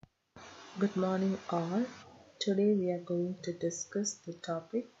Good morning, all. Today we are going to discuss the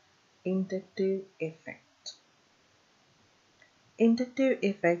topic inductive effect. Inductive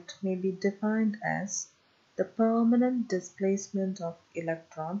effect may be defined as the permanent displacement of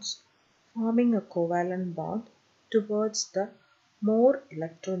electrons forming a covalent bond towards the more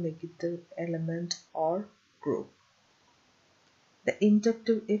electronegative element or group. The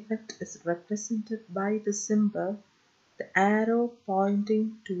inductive effect is represented by the symbol, the arrow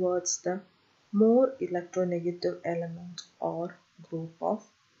pointing towards the more electronegative element or group of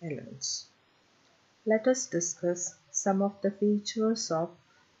elements. Let us discuss some of the features of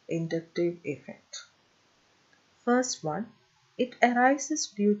inductive effect. First one, it arises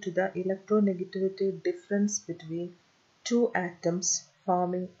due to the electronegativity difference between two atoms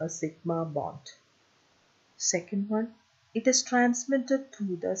forming a sigma bond. Second one, it is transmitted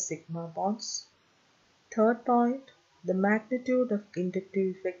through the sigma bonds. Third point, the magnitude of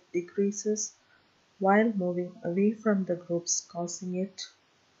inductive effect decreases while moving away from the groups causing it.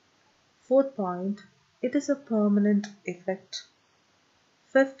 Fourth point, it is a permanent effect.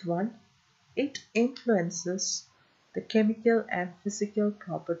 Fifth one, it influences the chemical and physical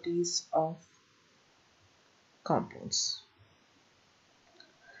properties of compounds.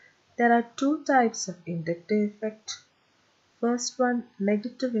 There are two types of inductive effect. First one,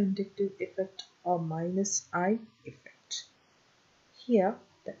 negative inductive effect or minus I effect. Here,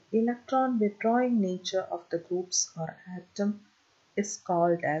 the electron withdrawing nature of the groups or atom is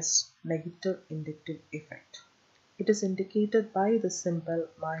called as negative inductive effect. It is indicated by the symbol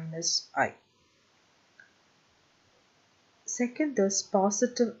minus I. Second is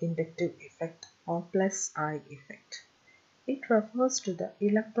positive inductive effect or plus I effect. It refers to the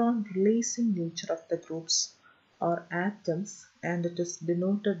electron releasing nature of the groups or atoms and it is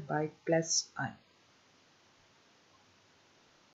denoted by plus I.